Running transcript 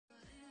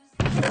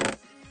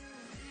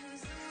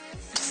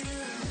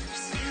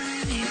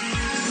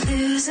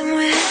se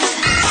mueve.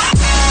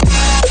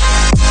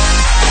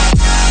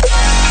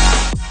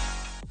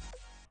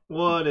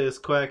 What is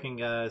quacking,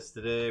 guys?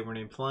 Today we're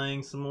gonna be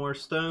playing some more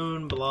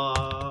Stone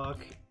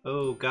Block.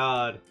 Oh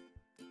god.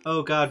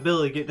 Oh god,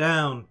 Billy, get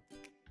down!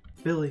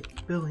 Billy,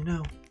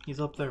 no. He's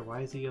up there.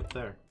 Why is he up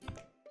there?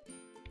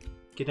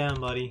 Get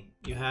down, buddy.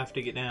 You have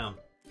to get down.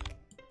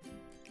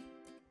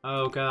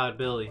 Oh god,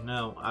 Billy,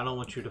 no. I don't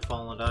want you to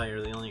fall and die.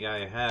 You're the only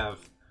guy I have.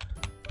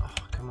 Oh,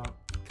 come on.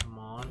 Come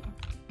on.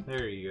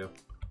 There you go.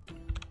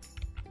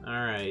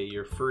 Alright,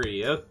 you're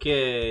free.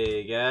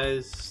 Okay,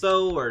 guys.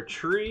 So, our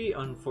tree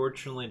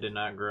unfortunately did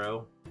not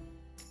grow.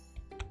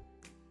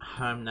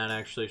 I'm not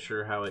actually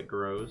sure how it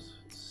grows.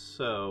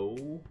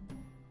 So...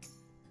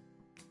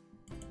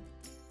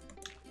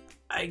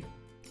 I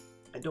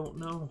don't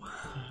know.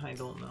 I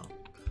don't know.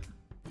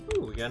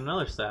 Ooh, we got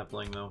another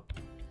sapling, though.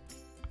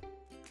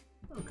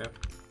 Okay.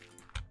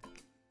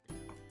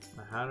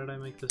 Now, how did I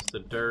make this the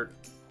dirt?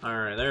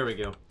 Alright, there we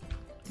go.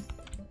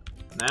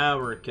 Now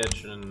we're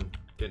catching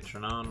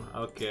on.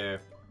 Okay.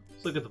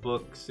 Let's look at the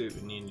book, see what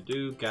we need to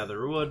do.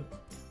 Gather wood.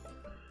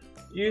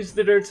 Use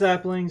the dirt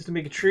saplings to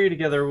make a tree to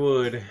gather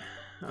wood.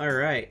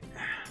 Alright.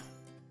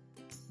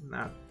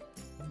 Not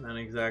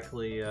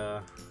exactly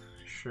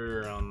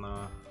sure on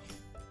the...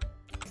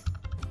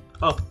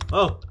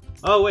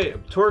 Oh wait,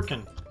 I'm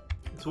twerking.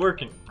 It's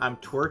working. I'm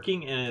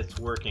twerking and it's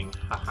working.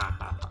 Ha ha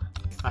ha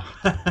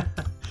ha.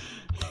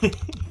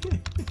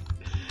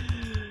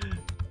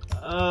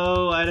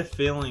 Oh, I had a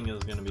feeling it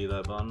was gonna be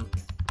that button.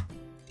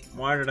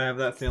 Why did I have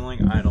that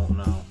feeling? I don't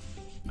know.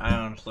 I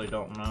honestly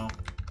don't know.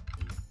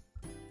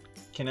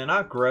 Can it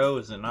not grow?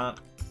 Is it not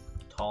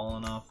tall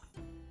enough?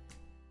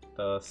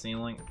 The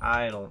ceiling?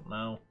 I don't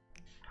know.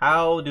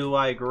 How do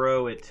I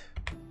grow it?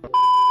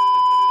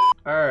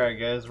 Alright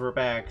guys, we're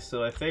back.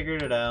 So I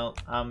figured it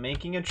out. I'm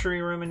making a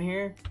tree room in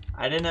here.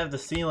 I didn't have the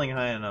ceiling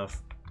high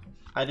enough.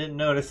 I didn't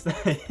notice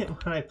that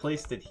when I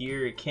placed it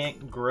here, it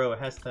can't grow. It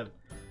has to have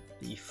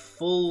the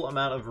full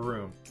amount of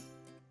room.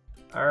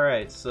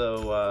 Alright,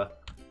 so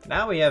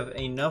now we have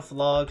enough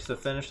logs to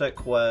finish that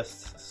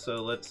quest. So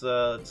let's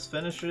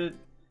finish it.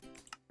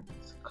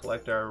 Let's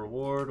collect our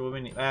reward. What do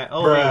we need?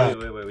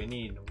 Wait, we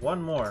need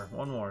one more.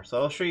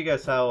 So I'll show you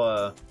guys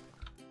how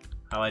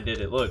I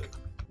did it. Look.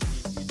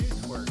 You do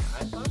twerk.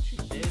 I thought you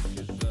did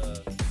because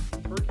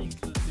twerking's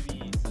supposed to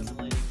be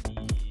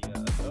simulating the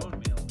bone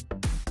meal.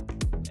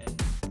 And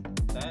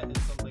that is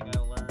something I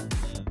learned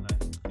in, I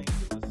think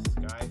it was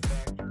Sky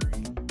Factory.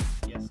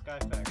 Yeah, Sky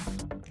Factory.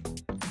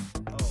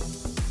 Oh,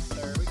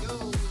 there we go.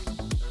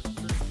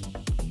 There's a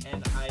tree.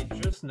 And I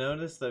just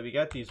noticed that we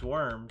got these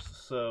worms,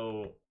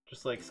 so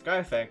just like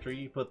Sky Factory,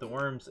 you put the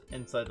worms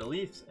inside the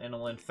leaves and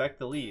it'll infect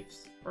the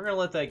leaves. We're gonna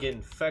let that get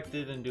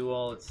infected and do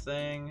all its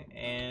thing,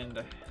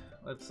 and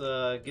let's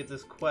get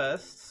this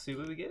quest, see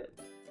what we get.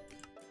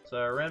 So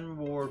our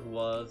reward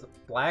was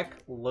Black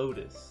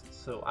Lotus.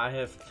 So I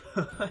have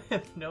I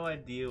have no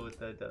idea what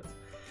that does.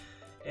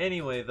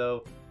 Anyway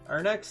though,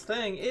 our next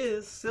thing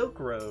is Silk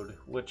Road,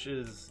 which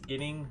is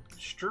getting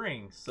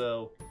string.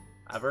 So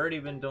I've already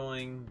been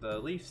doing the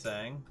leaf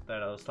sang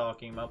that I was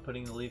talking about,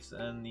 putting the leaves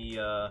in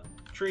the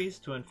trees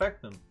to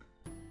infect them.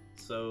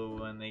 So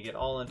when they get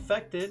all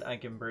infected, I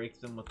can break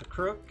them with the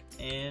crook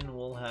and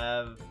we'll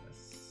have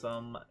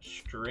some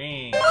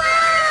string.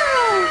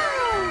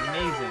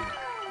 Amazing.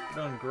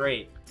 We're doing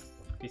great.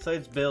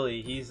 Besides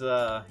Billy, he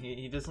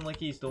doesn't look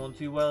he's doing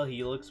too well.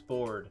 He looks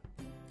bored.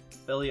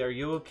 Billy, are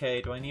you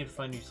okay? Do I need to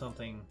find you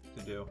something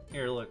to do?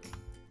 Here, look.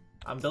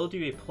 I'm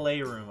building you a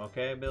playroom,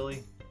 okay,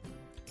 Billy?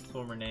 That's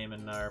what we're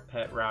naming our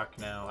pet rock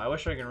now. I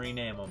wish I could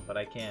rename him, but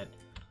I can't.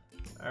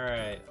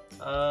 Alright.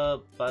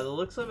 By the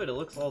looks of it, it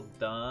looks all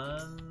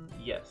done.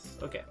 Yes,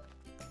 okay.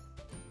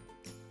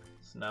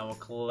 So now we'll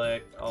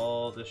collect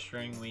all the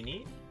string we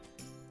need.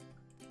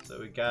 So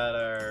we got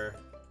our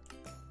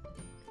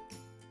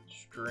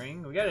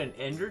string. We got an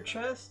ender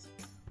chest?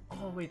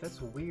 Oh wait,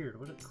 that's weird.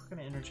 What kind of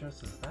ender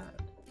chest is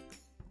that?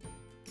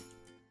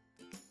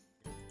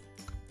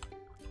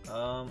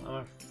 I'm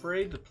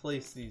afraid to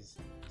place these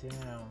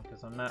down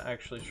because I'm not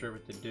actually sure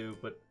what to do,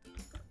 but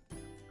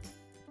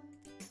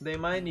they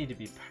might need to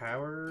be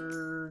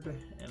powered,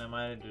 and I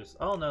might have just...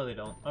 Oh no, they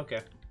don't.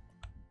 Okay.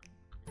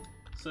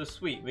 So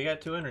sweet, we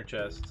got 2 ender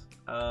chests.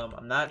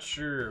 I'm not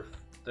sure if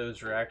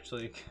those are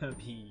actually gonna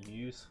be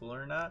useful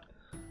or not,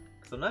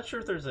 because I'm not sure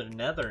if there's a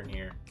nether in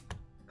here.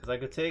 Because I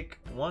could take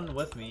one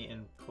with me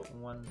and put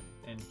one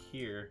in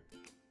here.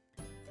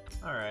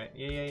 Alright,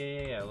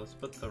 yeah. Let's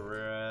put the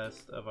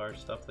rest of our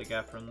stuff they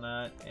got from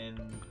that in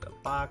the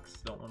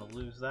box. Don't want to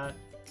lose that.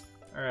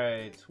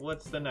 Alright,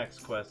 what's the next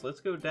quest? Let's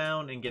go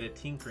down and get a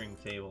tinkering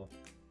table.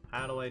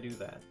 How do I do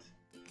that?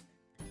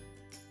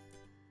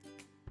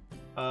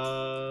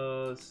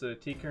 So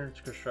tinkering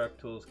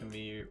construct tools can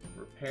be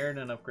repaired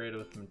and upgraded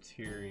with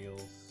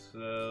materials.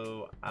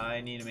 So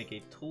I need to make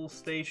a tool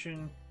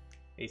station,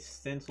 a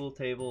stencil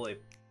table, a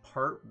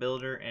part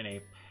builder, and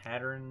a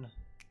pattern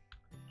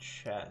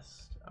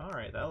chest.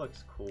 Alright, that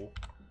looks cool.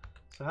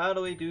 So how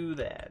do we do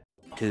that?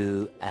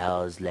 2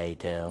 hours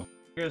later.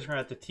 You guys are gonna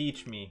have to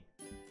teach me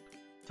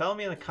tell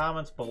me in the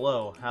comments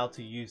below how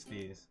to use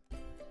these,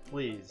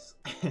 please.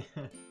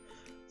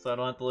 So I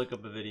don't have to look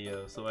up a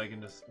video, so I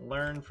can just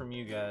learn from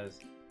you guys.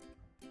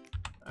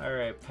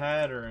 Alright,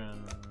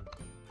 pattern.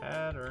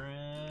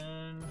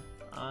 I'm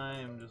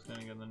just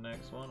gonna go to the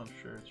next one. I'm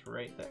sure it's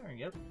right there.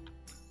 Yep.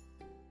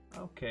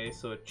 Okay,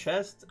 so a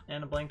chest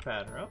and a blank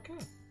pattern. Okay,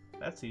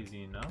 that's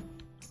easy enough.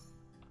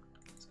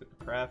 Let's get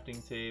the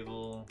crafting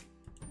table.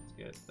 Let's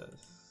get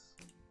this.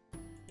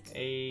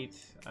 8.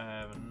 I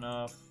have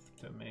enough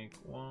to make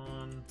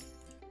one.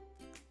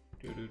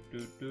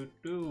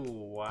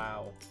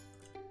 Wow.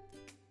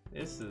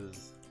 This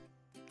is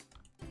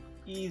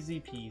easy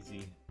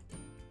peasy.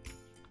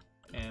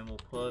 And we'll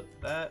put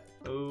that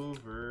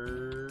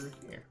over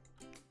here.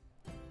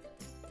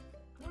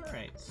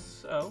 Alright,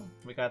 so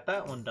we got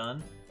that one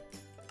done.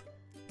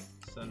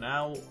 So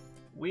now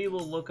we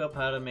will look up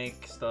how to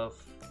make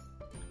stuff.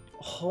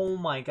 Oh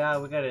my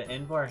god, we got an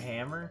Invar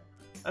hammer?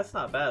 That's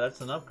not bad,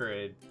 that's an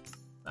upgrade.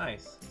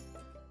 Nice.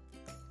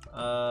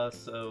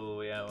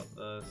 So yeah,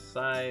 the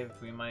scythe,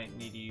 we might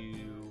need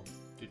you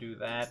to do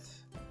that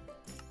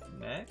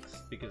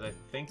next, because I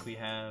think we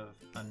have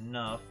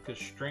enough, because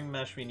string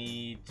mesh we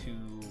need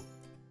to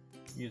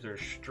use our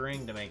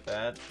string to make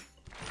that,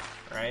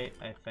 right?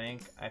 I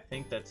think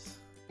that's,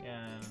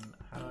 yeah, and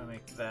how do I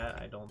make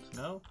that? I don't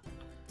know,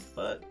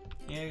 but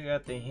yeah, you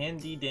got the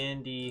handy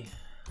dandy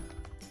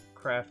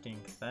crafting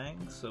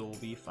thing, so we'll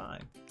be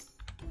fine.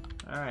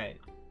 Alright,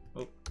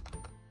 oh,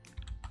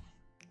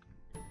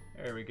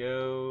 there we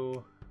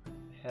go,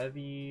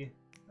 heavy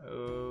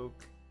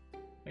oak. I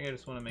think I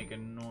just want to make a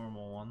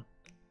normal one.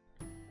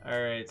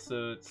 Alright,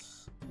 so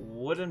it's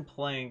wooden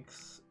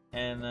planks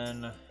and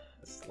then a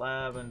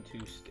slab and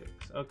 2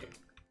 sticks. Okay,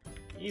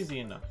 easy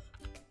enough.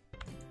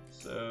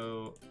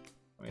 So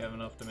we have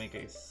enough to make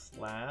a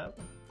slab,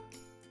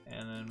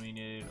 and then we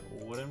need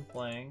wooden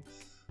planks,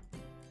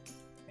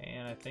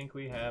 and I think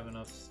we have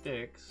enough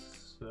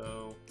sticks.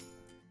 So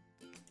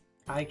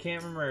I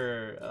can't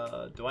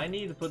remember, do I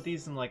need to put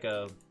these in like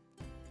a,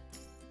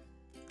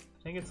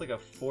 I think it's like a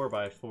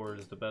 4x4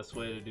 is the best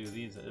way to do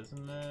these,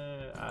 isn't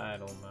it? I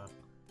don't know.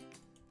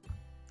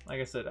 Like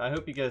I said, I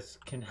hope you guys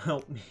can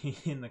help me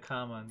in the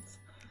comments.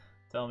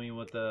 Tell me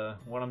what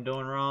I'm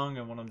doing wrong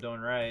and what I'm doing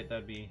right.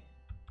 That'd be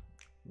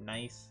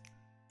nice,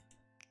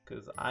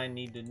 because I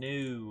need to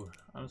know.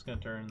 I'm just gonna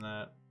turn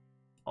that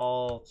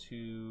all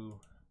to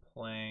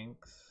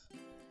planks.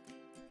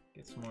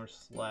 Get some more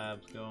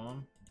slabs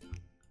going.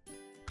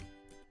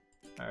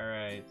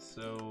 Alright,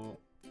 so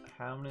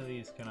how many of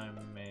these can I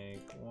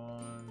make?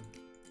 1,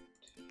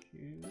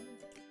 2.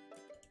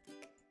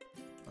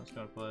 I'm just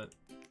gonna put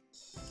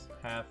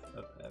half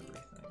of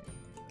everything.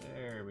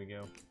 There we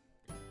go.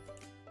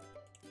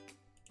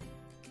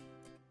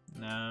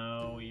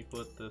 Now we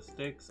put the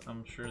sticks.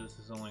 I'm sure this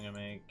is only gonna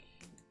make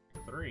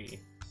 3,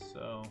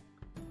 so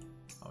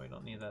oh, we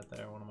don't need that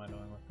there. What am I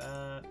doing with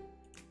that?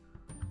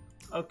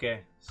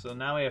 Okay, so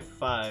now we have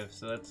 5,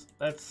 so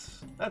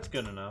that's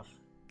good enough.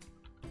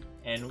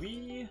 And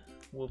we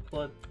will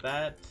put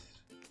that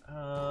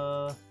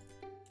oh,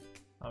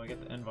 we got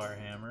the Invar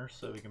hammer,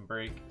 so we can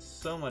break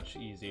so much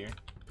easier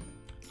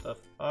stuff.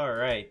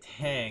 Alright,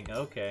 dang,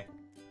 okay.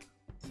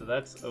 So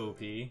that's OP.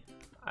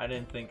 I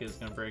didn't think it was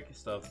gonna break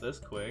stuff this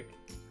quick.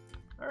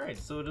 Alright,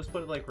 so we'll just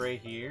put it like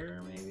right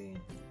here, maybe?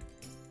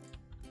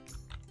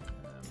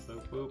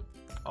 Boop boop.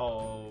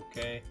 Oh,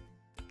 okay.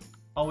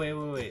 Oh,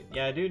 wait.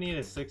 Yeah, I do need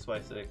a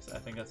 6x6. I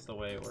think that's the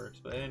way it works.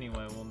 But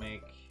anyway, we'll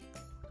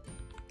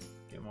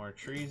get more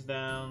trees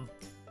down.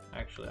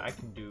 Actually, I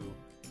can do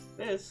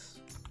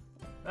this.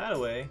 That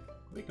way,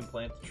 we can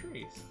plant the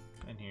trees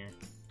in here.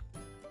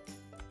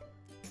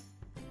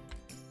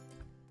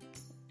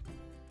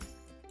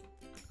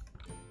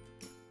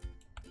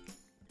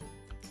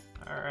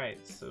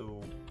 Alright,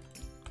 so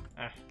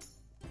there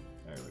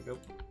we go.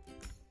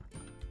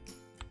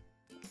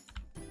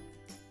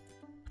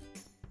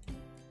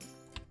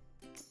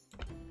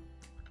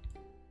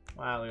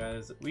 Wow,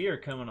 guys, we are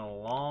coming a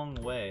long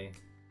way.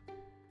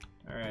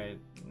 Alright,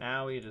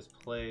 now we just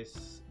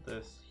place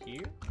this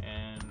here,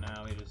 and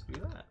now we just do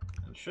that.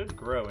 It should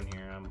grow in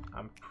here.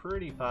 I'm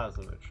pretty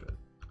positive it should.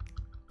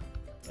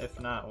 If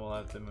not, we'll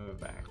have to move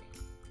back.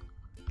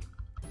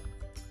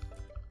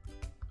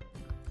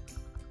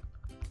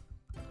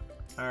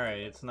 Alright,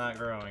 it's not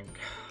growing.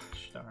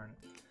 Gosh darn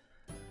it.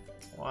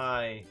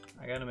 Why?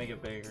 I gotta make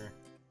it bigger.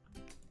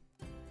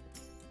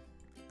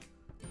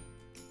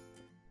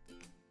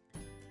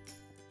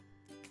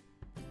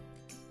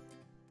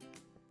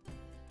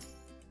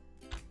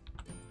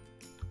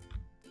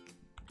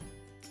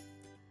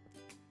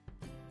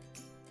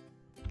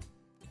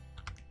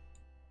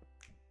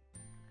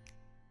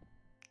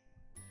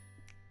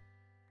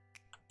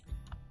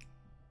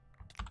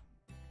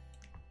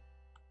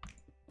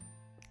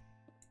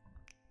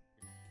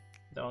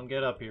 Don't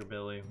get up here,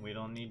 Billy. We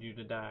don't need you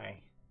to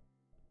die.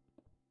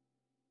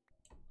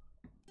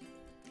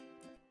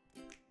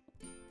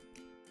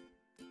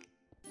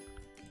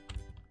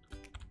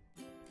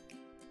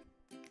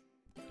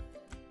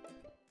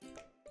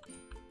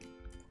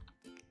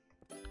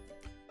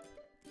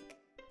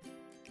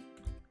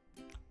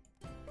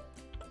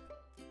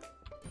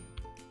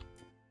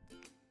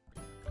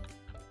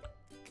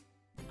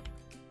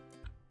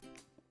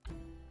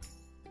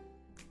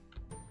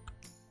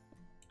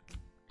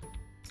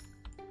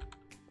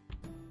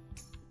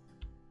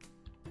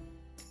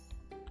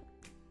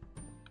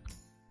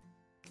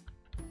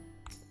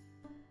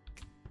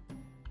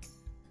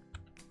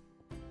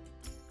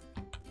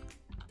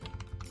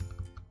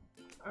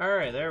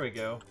 Alright, there we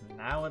go.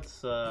 Now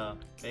it's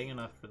big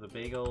enough for the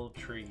big old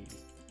trees.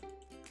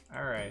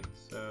 Alright,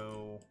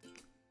 so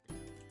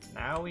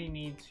now we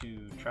need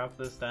to chop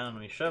this down.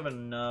 We should have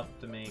enough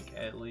to make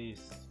at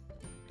least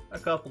a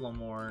couple of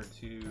more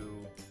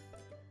to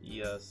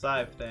the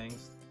scythe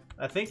things.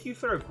 I think you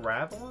throw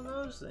gravel on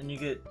those and you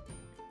get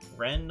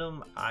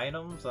random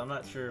items. I'm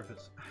not sure if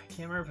it's, I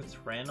can't remember if it's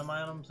random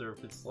items or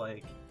if it's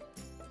like,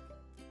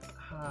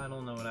 I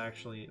don't know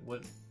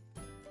what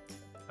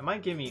it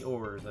might give me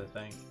ores, I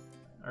think,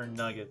 or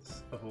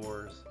nuggets of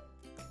ores.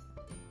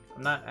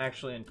 I'm not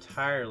actually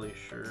entirely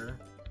sure,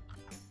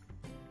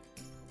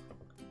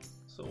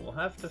 so we'll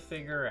have to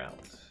figure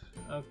out.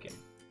 Okay,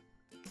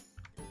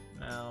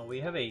 now we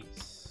have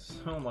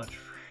so much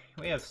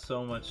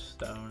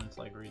stone, it's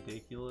like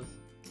ridiculous.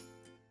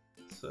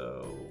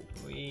 So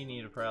we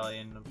need to probably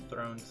end up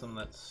throwing some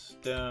of that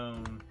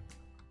stone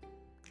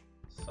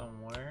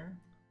somewhere.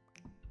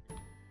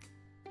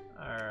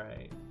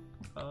 Alright.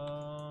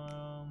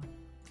 Now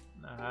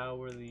how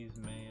were these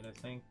made? I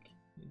think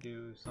you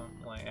do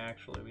something like,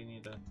 actually we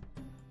need to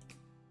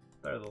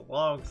throw the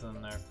logs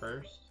in there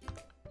first.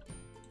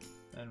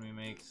 Then we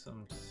make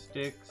some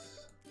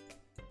sticks.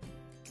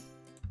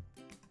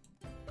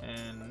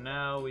 And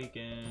now we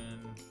can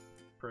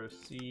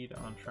proceed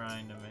on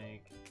trying to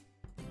make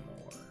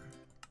more.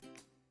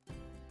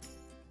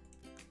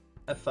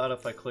 I thought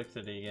if I clicked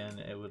it again,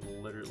 it would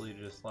literally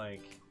just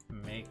like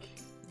make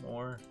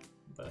more,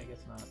 but I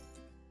guess not.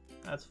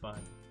 That's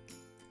fine.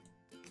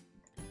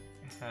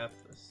 Half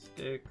the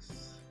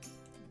sticks go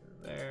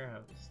there,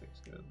 half the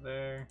sticks go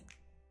there.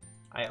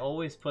 I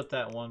always put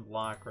that one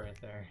block right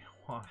there.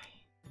 Why?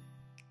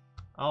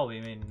 Oh, we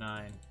made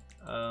 9.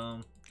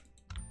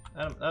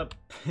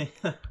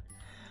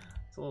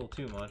 It's a little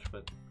too much,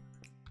 but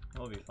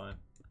it'll be fine.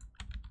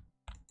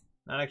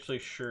 Not actually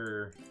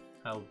sure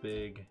how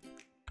big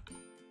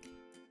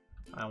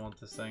I want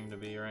this thing to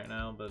be right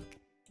now, but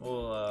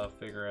we'll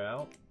figure it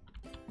out.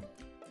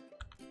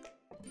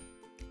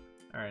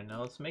 Alright,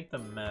 now let's make the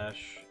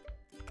mesh.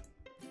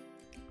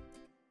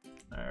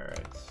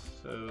 Alright,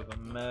 so the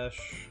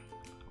mesh.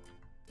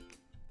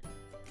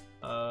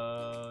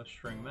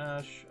 String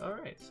mesh.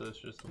 Alright, so it's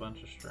just a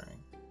bunch of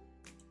string.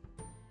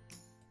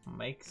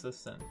 Makes a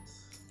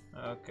sense.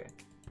 Okay.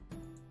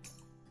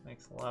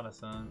 Makes a lot of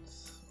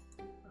sense.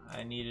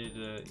 I needed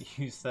to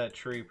use that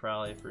tree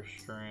probably for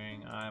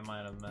string. I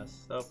might have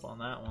messed up on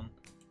that one.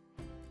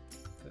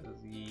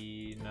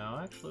 No,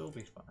 actually we'll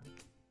be fine.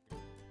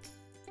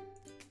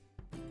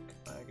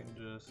 I can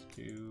just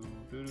do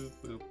boop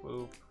boop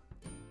boop.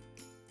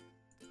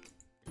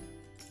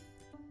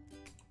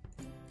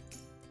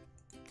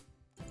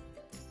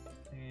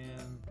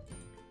 And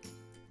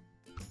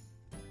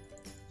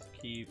just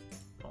keep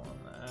on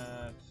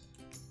that.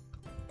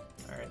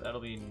 Alright,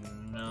 that'll be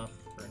enough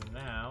for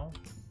now.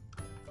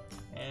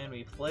 And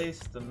we place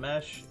the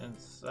mesh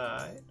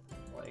inside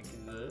like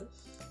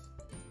this.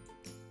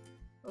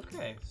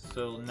 Okay,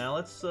 so now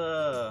let's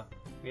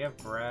we have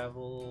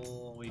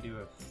gravel, we do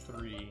have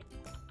 3.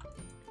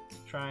 Let's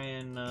try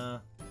and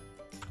oh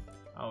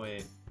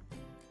wait,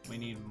 we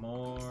need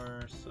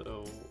more,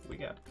 so we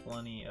got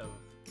plenty of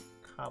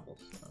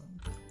cobblestone.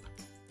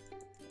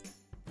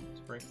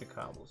 Let's break the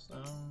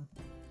cobblestone.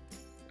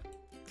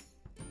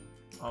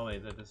 Oh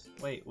wait,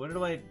 what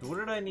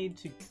did I need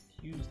to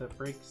use that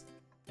breaks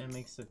and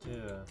makes it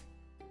to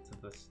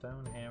the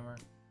stone hammer?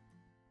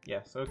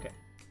 Yes, okay.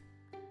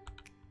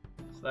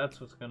 So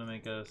that's what's gonna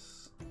make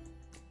us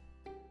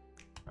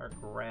our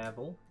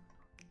gravel.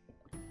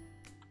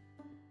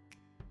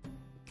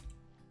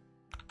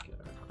 Get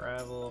our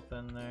gravel up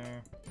in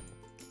there.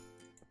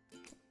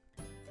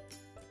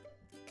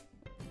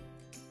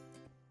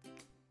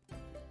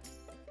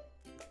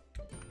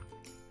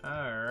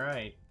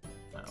 Alright,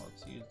 now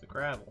let's use the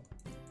gravel.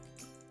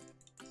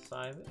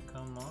 Save it,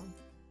 come on.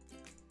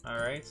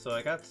 Alright, so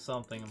I got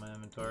something in my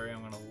inventory.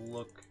 I'm gonna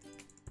look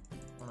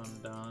when I'm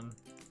done.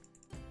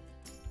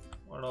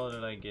 What all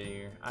did I get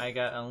here? I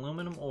got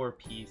aluminum ore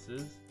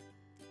pieces,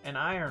 and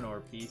iron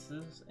ore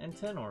pieces, and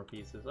tin ore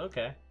pieces.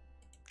 Okay.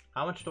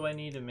 How much do I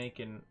need to make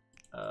an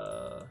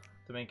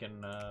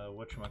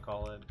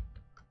whatchamacallit?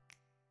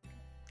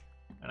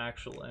 An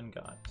actual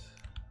ingot?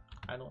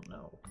 I don't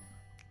know.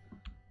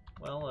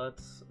 Well,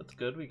 that's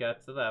good. We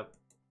got that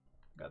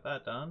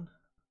done.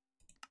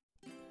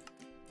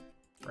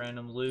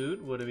 Random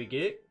loot. What do we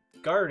get?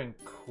 Garden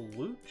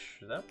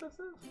klooch. Is that what this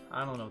is?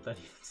 I don't know what that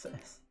even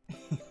says.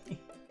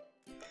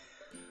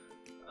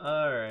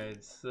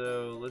 Alright,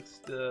 so let's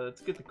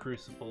get the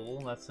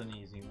crucible. That's an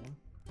easy one.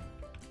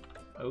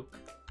 Oak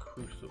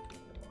crucible.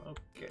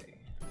 Okay.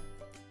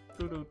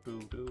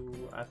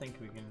 I think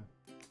we can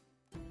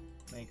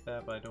make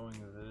that by doing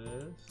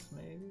this,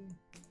 maybe?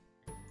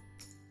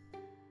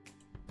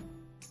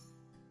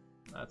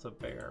 That's a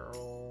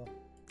barrel.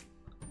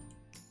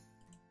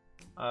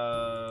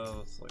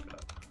 Let's look it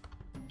up.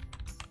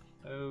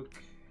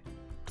 Oak.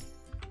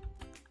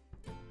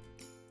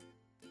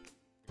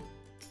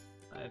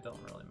 It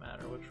don't really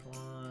matter which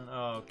one.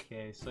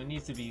 Okay, so it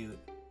needs to be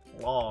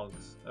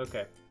logs.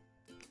 Okay.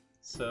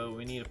 so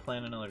we need to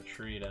plant another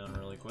tree down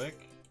really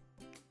quick.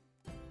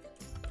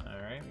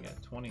 Alright, we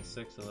got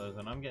 26 of those,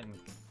 and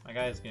my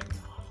guy's getting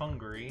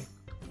hungry.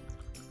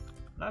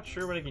 Not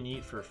sure what I can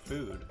eat for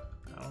food.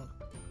 I don't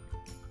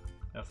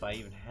know if I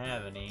even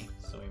have any,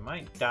 so we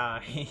might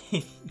die.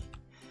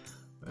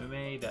 We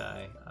may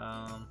die.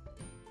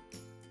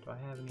 Do I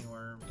have any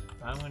worms?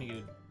 I'm gonna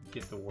go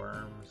get the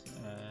worms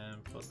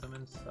and put them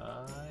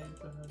inside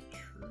the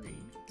tree.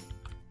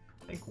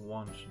 I think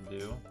one should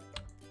do.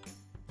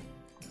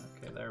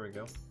 Okay, there we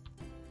go.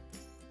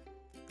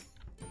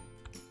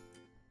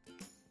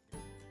 I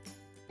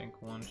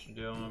think one should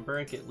do. I'm gonna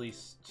break at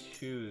least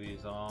 2 of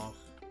these off.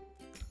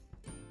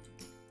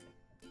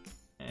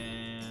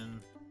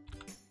 And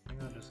I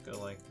think I'll just go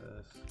like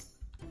this.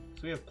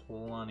 So we have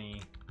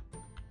plenty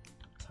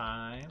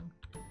time.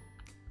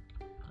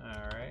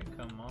 Alright,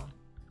 come on.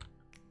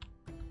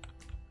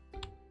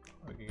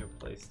 We can go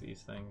place these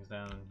things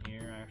down in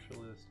here.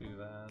 Actually, let's do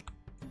that.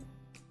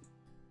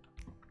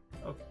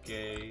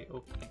 Okay,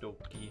 okie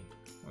dokie.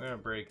 We're gonna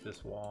break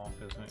this wall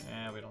because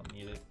we don't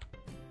need it.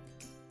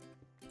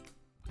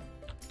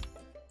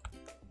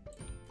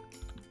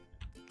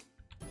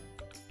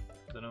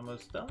 Is it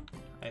almost done?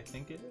 I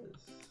think it is.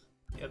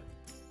 Yep.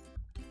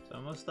 It's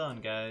almost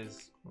done,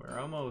 guys. We're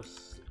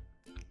almost,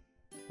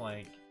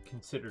 like,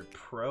 considered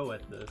pro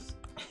at this.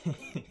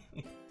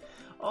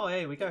 Oh,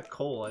 hey, we got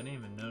coal. I didn't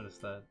even notice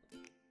that.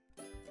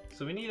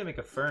 So we need to make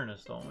a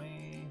furnace, don't we?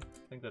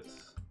 I think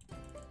that's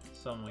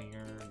something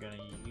we're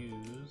gonna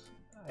use.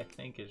 I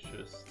think it's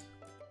just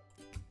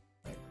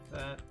like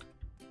that.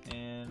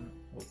 And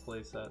we'll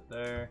place that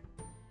there.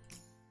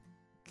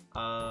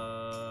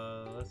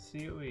 Let's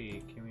see what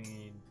can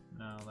we...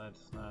 No,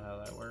 that's not how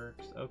that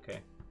works. Okay.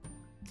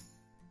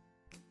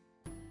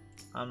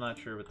 I'm not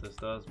sure what this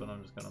does, but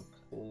I'm just gonna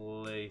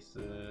place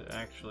it.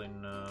 Actually,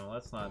 no,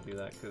 let's not do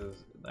that,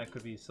 because that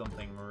could be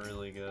something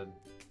really good,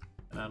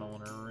 and I don't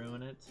want to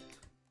ruin it.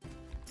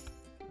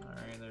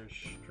 Alright, there's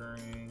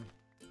string.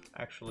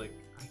 Actually,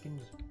 I can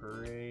just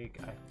break,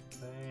 I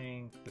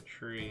think, the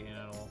tree, and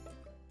it'll...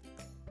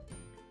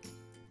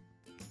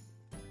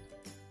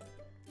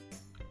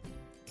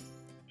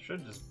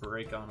 should just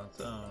break on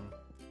its own.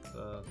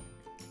 The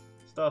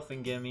stuff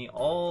and give me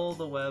all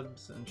the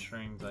webs and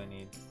strings I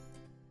need.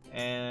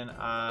 And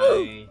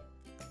oh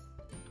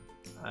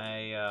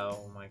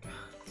my god,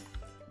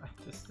 I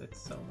just did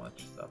so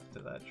much stuff to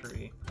that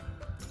tree.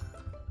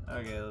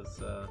 Okay, let's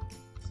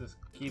just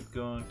keep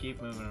going,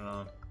 keep moving it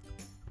on.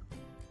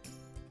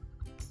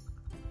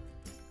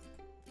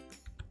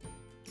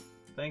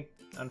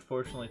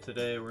 Unfortunately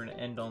today we're gonna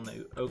end on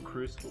the Oak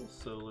Crucible,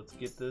 so let's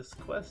get this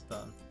quest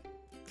done.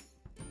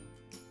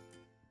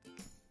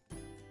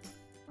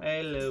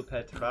 Hello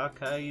Petrock,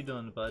 how you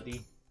doing,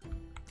 buddy?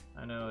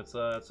 I know it's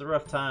a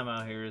rough time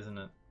out here, isn't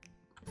it?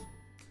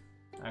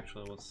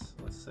 Actually, let's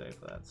save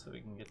that so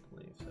we can get the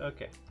leaves.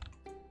 Okay.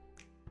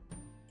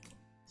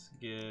 Let's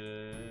get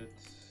it.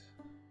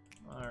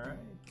 Alright.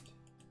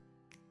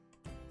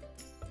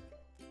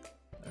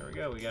 There we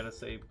go. We gotta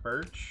say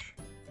birch.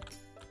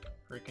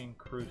 Freaking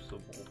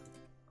crucible.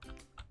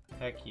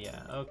 Heck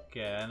yeah.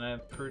 Okay, and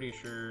I'm pretty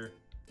sure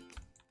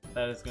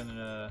that is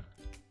gonna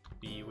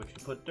be what you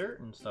put dirt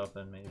and stuff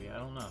in, maybe. I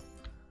don't know.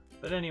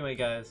 But anyway,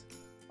 guys,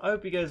 I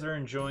hope you guys are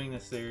enjoying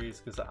this series,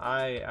 because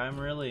I'm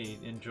really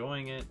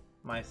enjoying it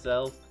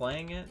myself,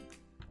 playing it.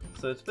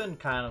 So it's been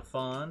kind of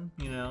fun,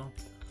 you know.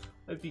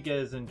 Hope you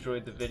guys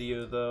enjoyed the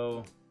video,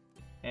 though.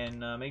 And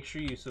make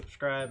sure you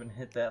subscribe and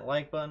hit that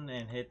like button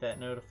and hit that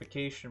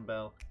notification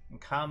bell. And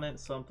comment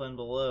something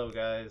below,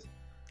 guys.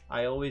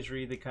 I always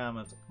read the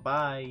comments.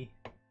 Bye!